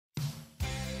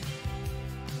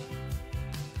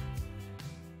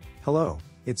Hello,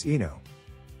 it's Iino.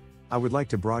 I would like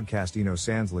to broadcast Iino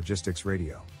Sans Logistics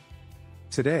Radio.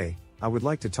 Today, I would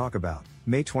like to talk about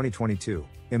May 2022,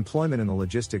 employment in the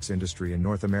logistics industry in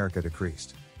North America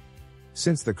decreased.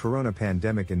 Since the corona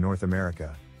pandemic in North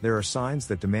America, there are signs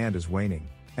that demand is waning,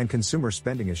 and consumer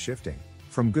spending is shifting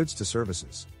from goods to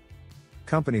services.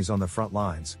 Companies on the front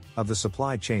lines of the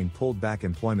supply chain pulled back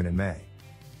employment in May.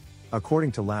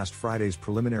 According to last Friday's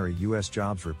preliminary U.S.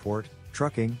 jobs report,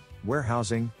 trucking,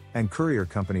 warehousing, and courier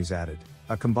companies added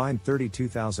a combined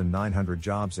 32,900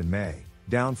 jobs in May,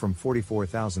 down from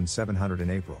 44,700 in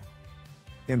April.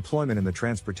 Employment in the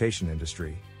transportation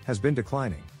industry has been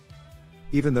declining.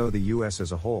 Even though the U.S.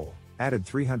 as a whole added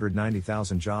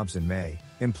 390,000 jobs in May,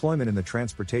 employment in the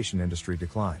transportation industry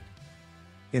declined.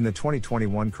 In the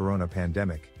 2021 corona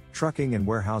pandemic, trucking and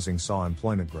warehousing saw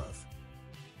employment growth.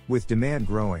 With demand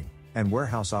growing, and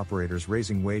warehouse operators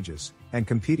raising wages and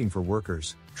competing for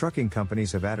workers, trucking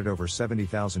companies have added over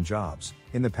 70,000 jobs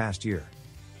in the past year.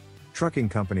 Trucking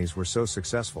companies were so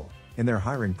successful in their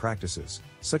hiring practices,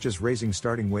 such as raising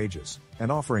starting wages and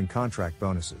offering contract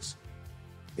bonuses.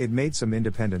 It made some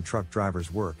independent truck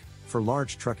drivers work for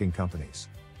large trucking companies.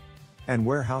 And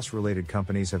warehouse-related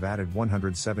companies have added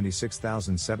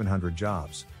 176,700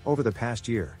 jobs over the past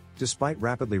year, despite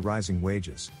rapidly rising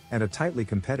wages and a tightly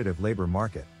competitive labor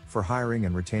market for hiring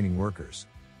and retaining workers.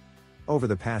 Over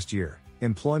the past year,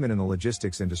 employment in the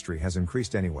logistics industry has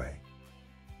increased anyway.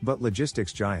 But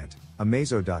logistics giant,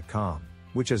 Amazo.com,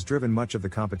 which has driven much of the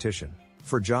competition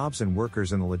for jobs and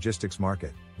workers in the logistics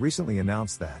market, recently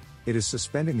announced that it is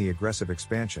suspending the aggressive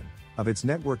expansion of its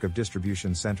network of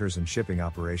distribution centers and shipping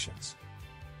operations.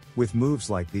 With moves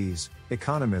like these,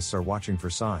 economists are watching for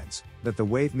signs that the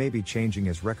wave may be changing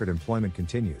as record employment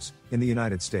continues in the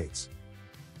United States.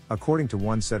 According to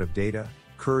one set of data,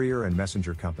 courier and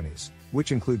messenger companies,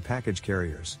 which include package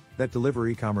carriers that deliver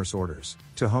e-commerce orders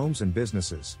to homes and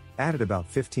businesses, added about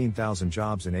 15,000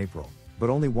 jobs in April, but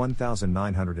only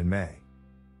 1,900 in May.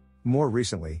 More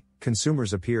recently,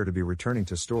 consumers appear to be returning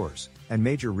to stores, and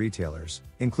major retailers,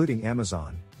 including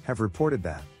Amazon, have reported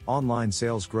that online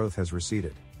sales growth has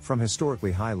receded from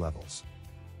historically high levels.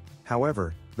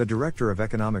 However, the Director of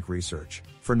Economic Research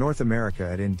for North America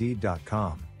at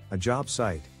Indeed.com, a job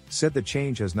site, said the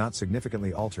change has not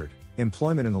significantly altered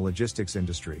employment in the logistics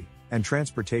industry, and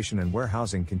transportation and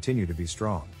warehousing continue to be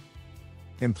strong.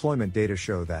 Employment data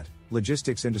show that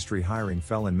logistics industry hiring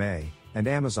fell in May, and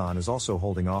Amazon is also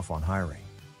holding off on hiring.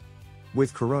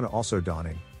 With corona also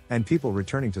dawning, and people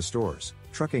returning to stores,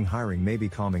 trucking hiring may be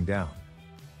calming down.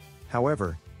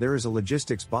 However, there is a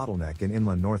logistics bottleneck in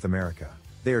inland North America.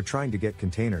 They are trying to get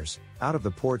containers out of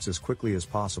the ports as quickly as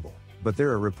possible, but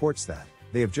there are reports that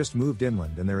they have just moved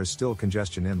inland and there is still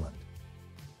congestion inland.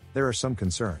 There are some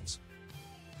concerns.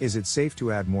 Is it safe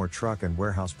to add more truck and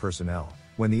warehouse personnel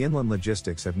when the inland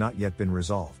logistics have not yet been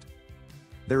resolved?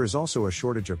 There is also a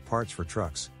shortage of parts for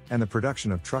trucks, and the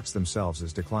production of trucks themselves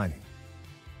is declining.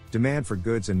 Demand for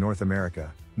goods in North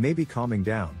America may be calming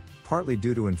down, partly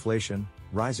due to inflation,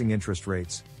 rising interest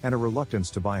rates, and a reluctance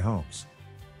to buy homes.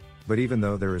 But even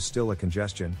though there is still a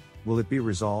congestion, will it be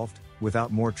resolved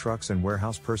without more trucks and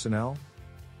warehouse personnel?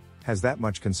 Has that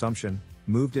much consumption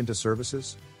moved into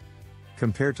services?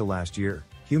 Compared to last year,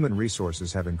 human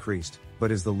resources have increased,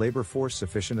 but is the labor force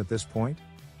sufficient at this point?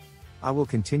 I will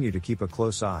continue to keep a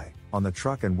close eye on the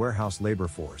truck and warehouse labor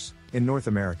force in North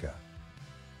America.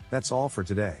 That's all for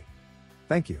today.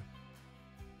 Thank you.